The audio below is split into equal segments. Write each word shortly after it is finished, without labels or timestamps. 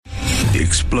The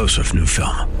explosive new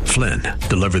film, Flynn,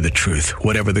 deliver the truth,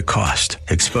 whatever the cost,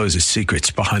 exposes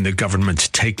secrets behind the government's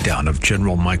takedown of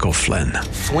General Michael Flynn.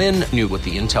 Flynn knew what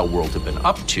the intel world had been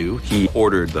up to. He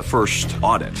ordered the first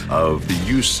audit of the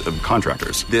use of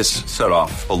contractors. This set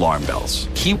off alarm bells.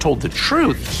 He told the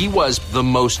truth. He was the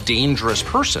most dangerous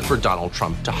person for Donald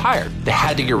Trump to hire. They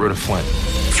had to get rid of Flynn.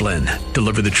 Flynn,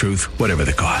 deliver the truth, whatever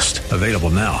the cost. Available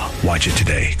now. Watch it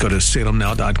today. Go to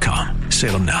salemnow.com.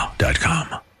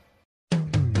 salemnow.com.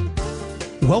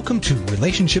 Welcome to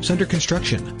Relationships Under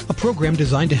Construction, a program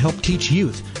designed to help teach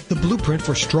youth the blueprint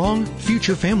for strong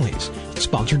future families.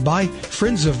 Sponsored by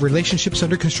Friends of Relationships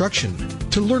Under Construction.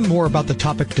 To learn more about the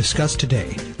topic discussed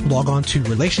today, log on to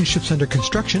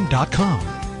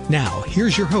relationshipsunderconstruction.com. Now,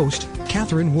 here's your host,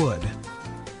 Catherine Wood.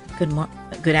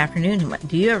 Good afternoon.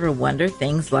 Do you ever wonder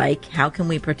things like, how can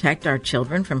we protect our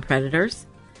children from predators?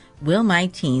 Will my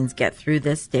teens get through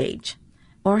this stage?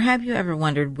 Or have you ever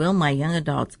wondered, will my young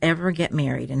adults ever get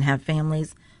married and have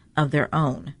families of their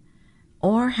own?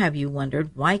 Or have you wondered,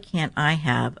 why can't I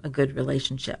have a good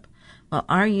relationship? Well,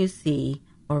 RUC,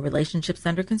 or Relationships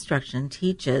Under Construction,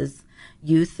 teaches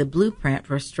youth the blueprint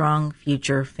for strong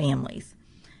future families.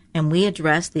 And we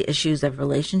address the issues of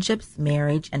relationships,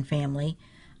 marriage, and family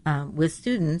with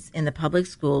students in the public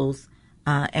schools,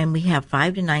 and we have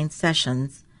 5 to 9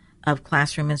 sessions of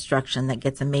classroom instruction that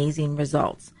gets amazing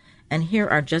results. And here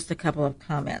are just a couple of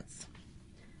comments.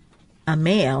 A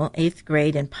male, 8th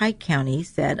grade in Pike County,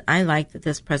 said, I like that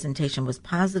this presentation was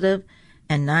positive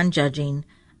and non-judging.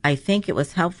 I think it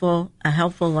was a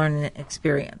helpful learning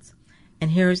experience.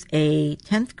 And here's a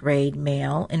 10th grade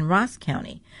male in Ross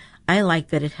County. I like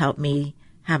that it helped me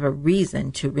have a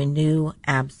reason to renew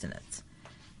abstinence.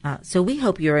 So we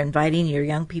hope you're inviting your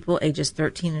young people ages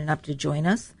 13 and up to join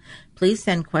us. Please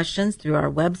send questions through our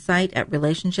website at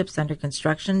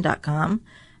relationshipsunderconstruction.com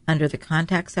under the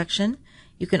contact section.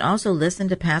 You can also listen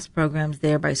to past programs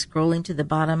there by scrolling to the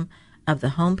bottom of the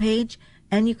homepage,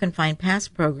 and you can find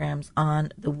past programs on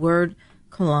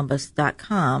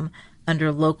thewordcolumbus.com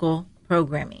under local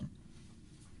programming.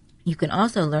 You can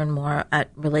also learn more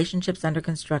at Relationships Under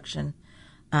Construction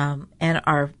and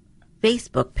our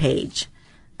Facebook page.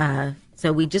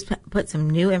 So we just put some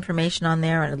new information on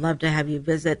there, and I'd love to have you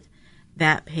visit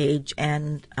that page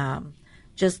and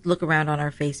just look around on our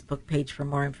Facebook page for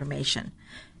more information.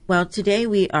 Well, today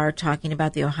we are talking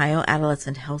about the Ohio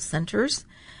Adolescent Health Centers,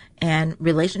 and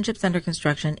Relationships Under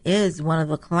Construction is one of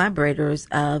the collaborators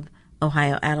of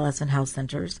Ohio Adolescent Health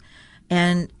Centers.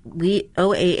 And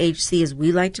OAHC, as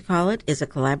we like to call it, is a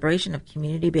collaboration of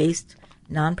community-based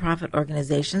nonprofit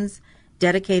organizations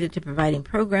dedicated to providing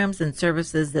programs and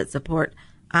services that support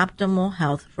optimal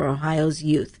health for Ohio's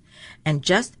youth. And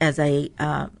just as a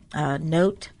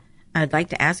note, I'd like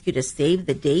to ask you to save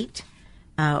the date.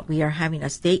 We are having a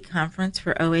state conference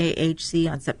for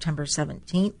OAHC on September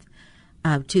 17th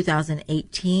of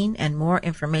 2018, and more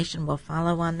information will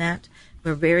follow on that.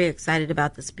 We're very excited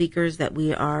about the speakers that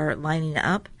we are lining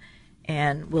up,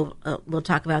 and we'll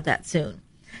talk about that soon.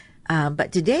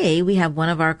 But today we have one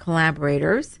of our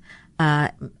collaborators,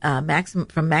 from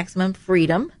Maximum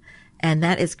Freedom, and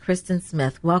that is Kristen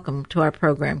Smith. Welcome to our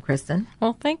program, Kristen.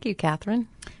 Well, thank you, Catherine.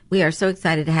 We are so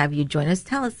excited to have you join us.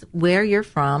 Tell us where you're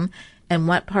from and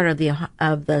what part of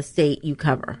the state you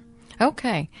cover.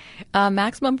 Okay.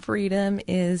 Maximum Freedom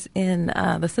is in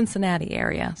the Cincinnati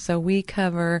area. So we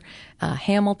cover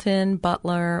Hamilton,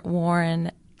 Butler,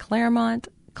 Warren, Claremont,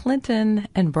 Clinton,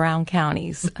 and Brown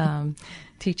counties,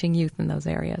 teaching youth in those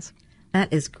areas.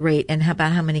 That is great. And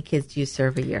how many kids do you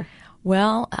serve a year?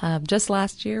 Well, just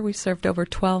last year we served over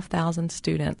 12,000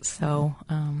 students. So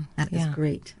that is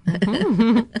great.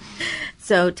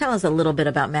 So tell us a little bit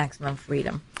about Maximum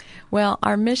Freedom. Well,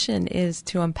 our mission is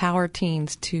to empower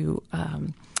teens to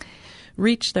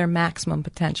reach their maximum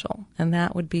potential, and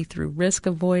that would be through risk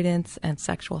avoidance and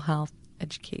sexual health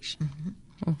education.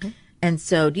 Mm-hmm. Mm-hmm. And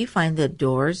so do you find the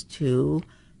doors to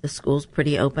the schools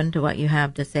pretty open to what you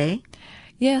have to say?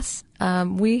 Yes,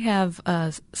 we have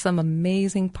some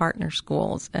amazing partner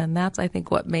schools, and that's, I think,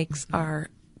 what makes our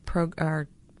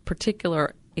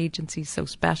particular agency so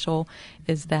special,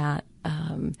 is that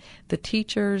the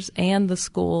teachers and the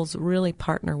schools really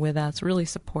partner with us, really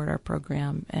support our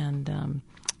program, and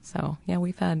so, yeah,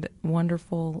 we've had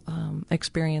wonderful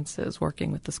experiences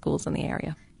working with the schools in the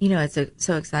area. You know, it's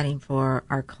so exciting for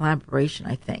our collaboration,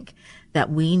 I think,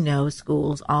 that we know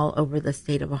schools all over the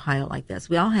state of Ohio like this.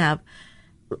 We all have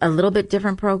a little bit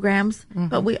different programs, mm-hmm.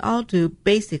 but we all do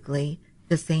basically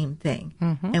the same thing.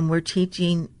 Mm-hmm. And we're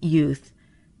teaching youth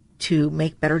to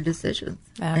make better decisions.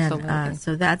 Absolutely. And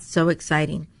so that's so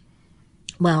exciting.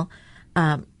 Well,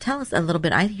 Tell us a little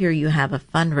bit. I hear you have a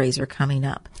fundraiser coming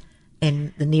up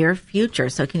in the near future.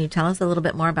 So can you tell us a little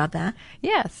bit more about that?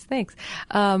 Yes, thanks.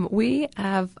 We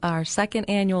have our second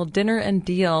annual Dinner and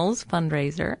Deals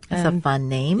fundraiser. It's a fun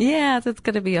name. Yes, it's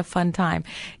going to be a fun time.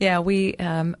 Yeah, we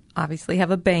obviously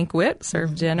have a banquet,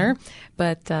 serve dinner,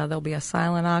 but there'll be a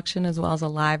silent auction as well as a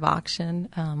live auction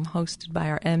hosted by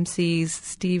our MCs,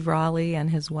 Steve Raleigh and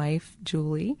his wife,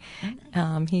 Julie.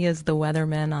 He is the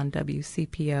weatherman on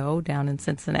WCPO down in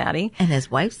Cincinnati. And his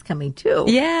wife's coming too.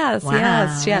 Yes, Wow,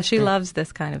 yes. Yeah, that's she good. loves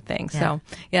this kind of thing. Yeah. So,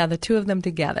 yeah, the two of them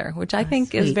together, which I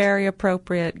think is sweet. very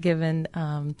appropriate given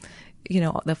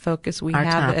the focus we Our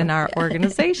have topic. in our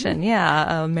organization.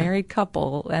 Yeah, a married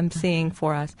couple emceeing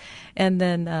for us. And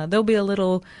then there'll be a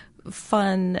little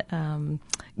fun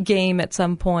game at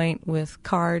some point with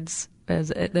cards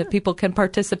that people can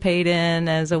participate in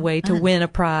as a way to win a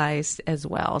prize as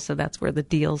well. So that's where the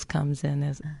deals comes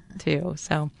in too.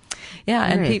 So,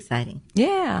 yeah. Very exciting.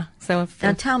 Yeah. So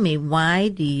Now tell me, why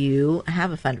do you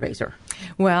have a fundraiser?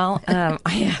 Well,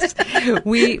 yes,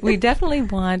 we definitely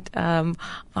want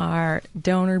our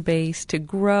donor base to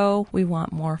grow. We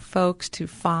want more folks to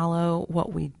follow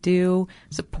what we do,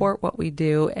 support what we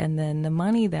do, and then the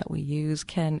money that we use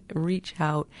can reach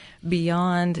out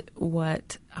beyond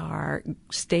what our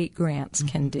state grants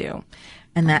can do.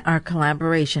 And that our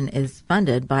collaboration is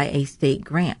funded by a state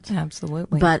grant.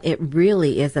 Absolutely. But it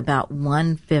really is about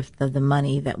 1/5 of the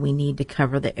money that we need to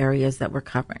cover the areas that we're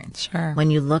covering. Sure.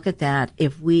 When you look at that,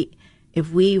 if we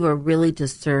were really to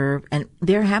serve, and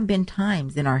there have been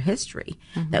times in our history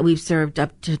that we've served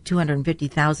up to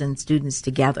 250,000 students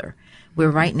together.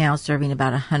 We're right now serving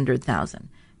about 100,000.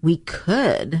 We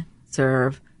could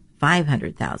serve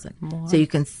 500,000. So you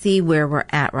can see where we're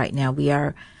at right now. We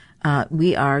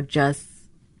are just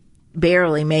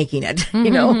barely making it,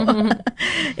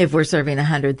 If we're serving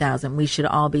 100,000, we should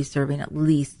all be serving at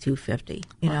least 250,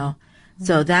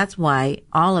 So that's why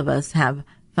all of us have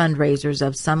fundraisers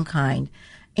of some kind.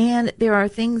 And there are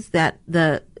things that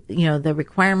the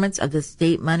requirements of the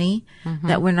state money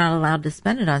that we're not allowed to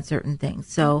spend it on certain things.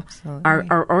 So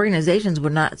our organizations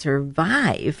would not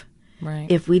survive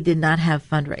if we did not have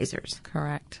fundraisers.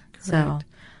 Correct.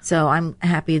 So I'm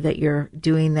happy that you're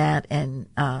doing that, and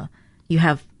you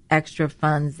have extra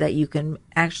funds that you can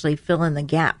actually fill in the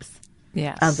gaps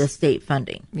of the state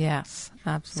funding. Yes,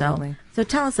 absolutely. So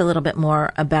tell us a little bit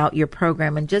more about your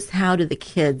program and just how do the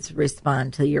kids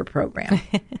respond to your program?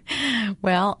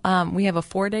 Well, we have a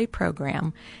 4-day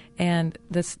program, and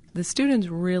the students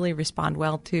really respond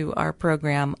well to our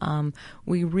program.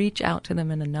 We reach out to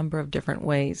them in a number of different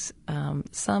ways.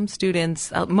 Some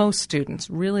students, most students,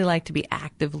 really like to be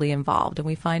actively involved, and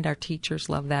we find our teachers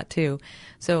love that too.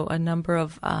 So a number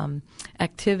of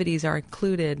activities are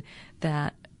included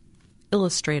that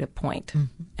illustrate a point,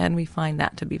 and we find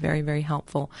that to be very, very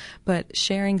helpful. But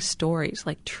sharing stories,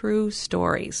 like true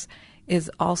stories,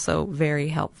 is also very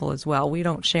helpful as well. We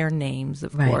don't share names,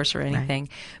 of course, or anything,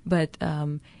 but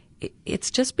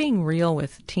it's just being real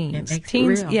with teens. It makes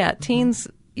it real. Teens,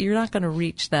 you're not going to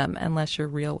reach them unless you're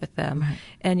real with them. Right.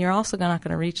 And you're also not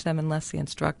going to reach them unless the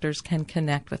instructors can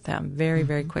connect with them very,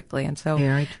 very quickly. And so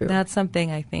Very true. that's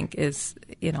something I think is,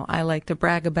 I like to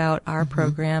brag about our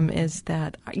program is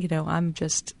that, I'm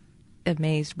just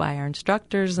amazed by our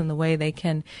instructors and the way they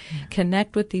can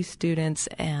connect with these students,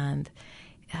 and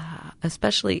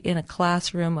especially in a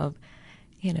classroom of,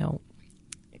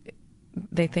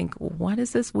 they think, what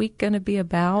is this week going to be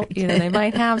about? They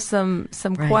might have some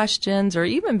questions, or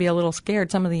even be a little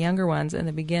scared, some of the younger ones in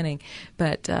the beginning.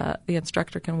 But the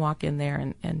instructor can walk in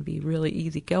there and be really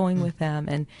easygoing with them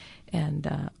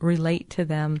and relate to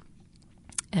them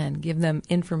and give them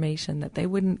information that they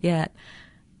wouldn't get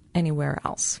anywhere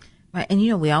else. Right. And,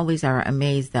 we always are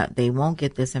amazed that they won't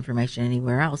get this information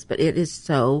anywhere else, but it is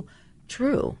so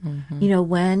true.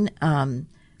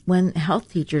 When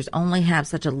health teachers only have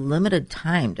such a limited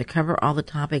time to cover all the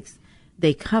topics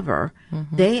they cover,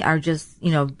 they are just,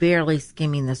 barely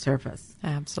skimming the surface.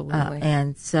 Absolutely.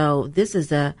 And so this is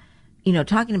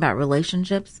talking about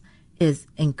relationships is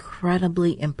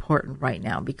incredibly important right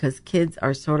now, because kids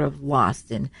are sort of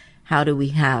lost in how do we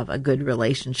have a good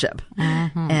relationship.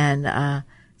 And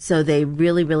so they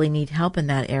really, really need help in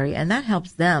that area. And that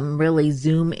helps them really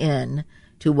zoom in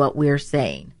to what we're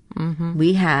saying.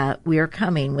 We are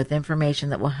coming with information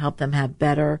that will help them have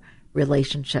better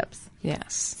relationships.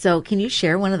 Yes. So can you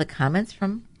share one of the comments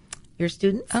from your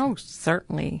students? Oh,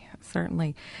 certainly.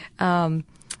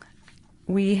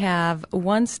 We have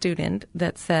one student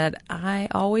that said, I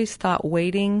always thought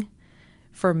waiting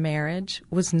for marriage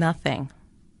was nothing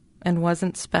and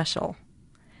wasn't special.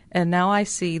 And now I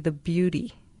see the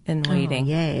beauty in waiting. Oh,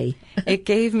 yay. It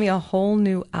gave me a whole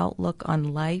new outlook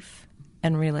on life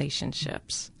and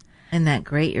relationships. Isn't that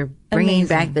great? You're bringing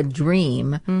back the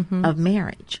dream of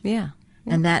marriage. Yeah.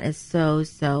 And that is so,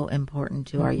 so important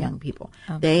to our young people.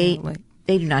 Absolutely.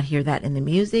 They do not hear that in the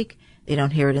music. They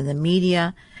don't hear it in the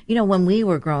media. You know, when we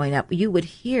were growing up, you would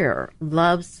hear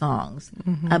love songs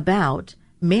about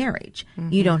marriage.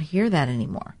 You don't hear that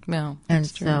anymore. No, and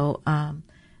that's true. So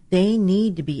they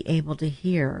need to be able to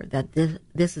hear that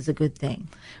this is a good thing.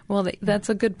 Well, that's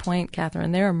a good point,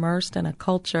 Catherine. They're immersed in a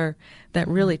culture that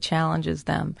really challenges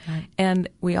them. Right. And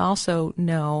we also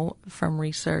know from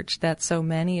research that so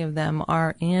many of them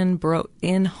are in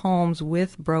homes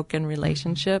with broken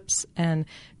relationships, and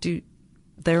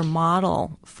their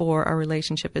model for a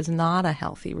relationship is not a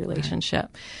healthy relationship.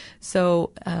 Right.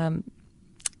 So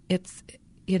it's,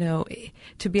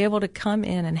 to be able to come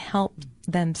in and help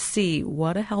them see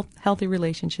what a healthy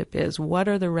relationship is, what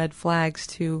are the red flags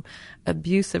to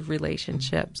abusive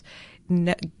relationships,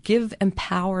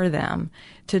 empower them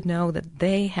to know that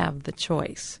they have the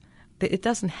choice. It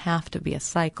doesn't have to be a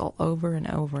cycle over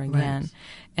and over again.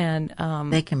 Right. And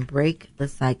they can break the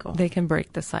cycle. They can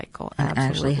break the cycle, and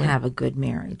absolutely. actually have a good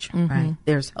marriage, right?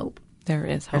 There's hope. There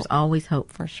is hope. There's always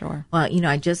hope. For sure. Well,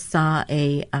 I just saw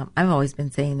I've always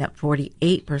been saying that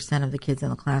 48% of the kids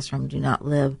in the classroom do not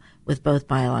live with both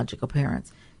biological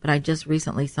parents. But I just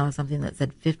recently saw something that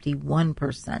said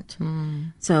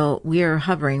 51%. So we are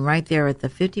hovering right there at the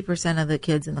 50% of the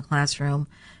kids in the classroom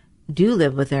do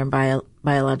live with their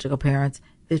biological parents.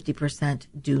 50%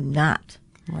 do not.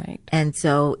 Right. And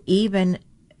so even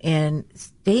in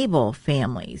stable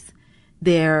families,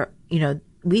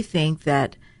 we think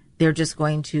that they're just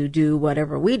going to do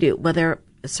whatever we do. Well, they're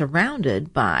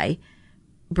surrounded by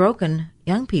broken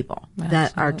young people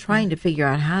that are trying to figure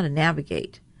out how to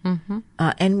navigate.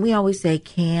 And we always say,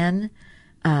 can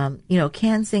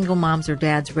single moms or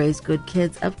dads raise good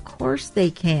kids? Of course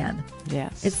they can.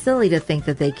 Yes. It's silly to think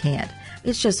that they can't.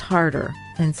 It's just harder.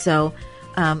 And so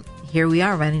here we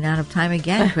are running out of time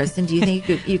again. Kristen, do you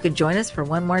think you could join us for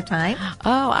one more time?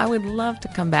 Oh, I would love to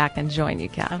come back and join you,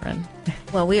 Catherine.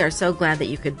 Well, we are so glad that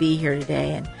you could be here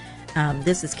today. And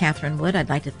this is Catherine Wood. I'd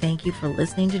like to thank you for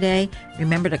listening today.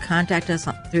 Remember to contact us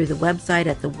through the website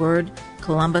at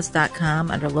thewordcolumbus.com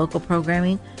under local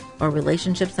programming, or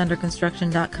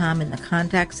relationshipsunderconstruction.com in the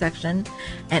contact section,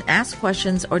 and ask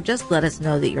questions or just let us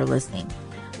know that you're listening.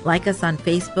 Like us on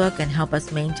Facebook and help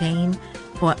us maintain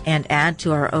and add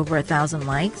to our over 1,000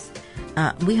 likes.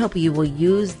 We hope you will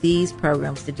use these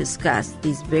programs to discuss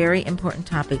these very important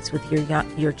topics with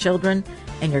your children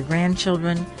and your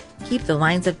grandchildren. Keep the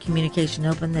lines of communication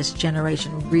open. This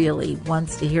generation really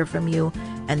wants to hear from you,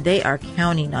 and they are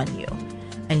counting on you.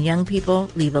 And young people,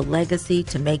 leave a legacy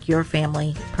to make your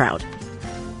family proud.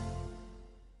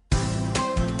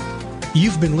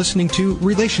 You've been listening to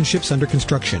Relationships Under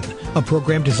Construction, a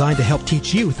program designed to help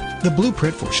teach youth the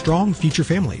blueprint for strong future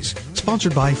families,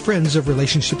 sponsored by Friends of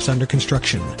Relationships Under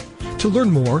Construction. To learn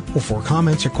more or for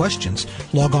comments or questions,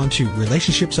 log on to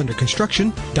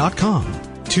relationshipsunderconstruction.com.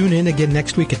 Tune in again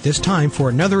next week at this time for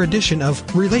another edition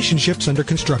of Relationships Under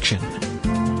Construction.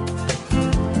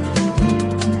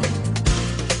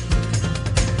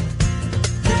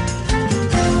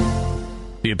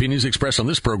 The opinions expressed on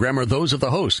this program are those of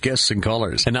the host, guests, and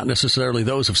callers, and not necessarily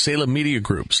those of Salem Media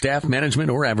Group, staff, management,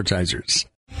 or advertisers.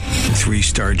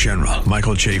 3-star General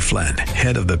Michael J. Flynn,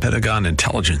 head of the Pentagon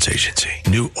Intelligence Agency,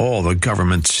 knew all the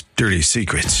government's dirty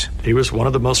secrets. He was one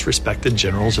of the most respected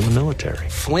generals in the military.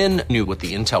 Flynn knew what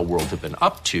the intel world had been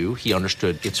up to. He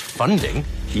understood its funding.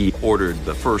 He ordered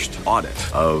the first audit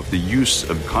of the use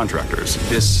of contractors.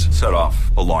 This set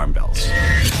off alarm bells.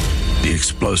 The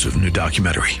explosive new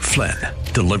documentary, Flynn,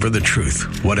 Deliver the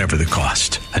Truth, Whatever the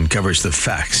Cost, uncovers the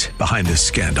facts behind this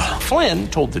scandal. Flynn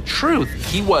told the truth.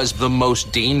 He was the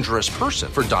most dangerous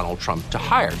person for Donald Trump to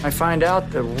hire. I find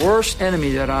out the worst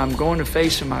enemy that I'm going to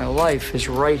face in my life is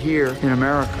right here in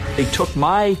America. They took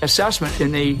my assessment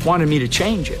and they wanted me to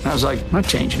change it. And I was like, I'm not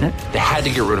changing it. They had to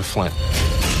get rid of Flynn.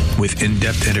 With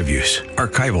in-depth interviews,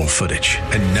 archival footage,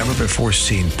 and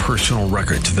never-before-seen personal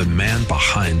records of the man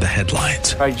behind the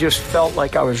headlines. I just felt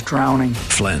like I was drowning.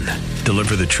 Flynn,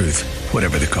 Deliver the Truth,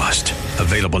 Whatever the Cost.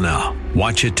 Available now.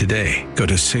 Watch it today. Go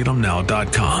to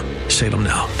salemnow.com.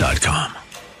 salemnow.com.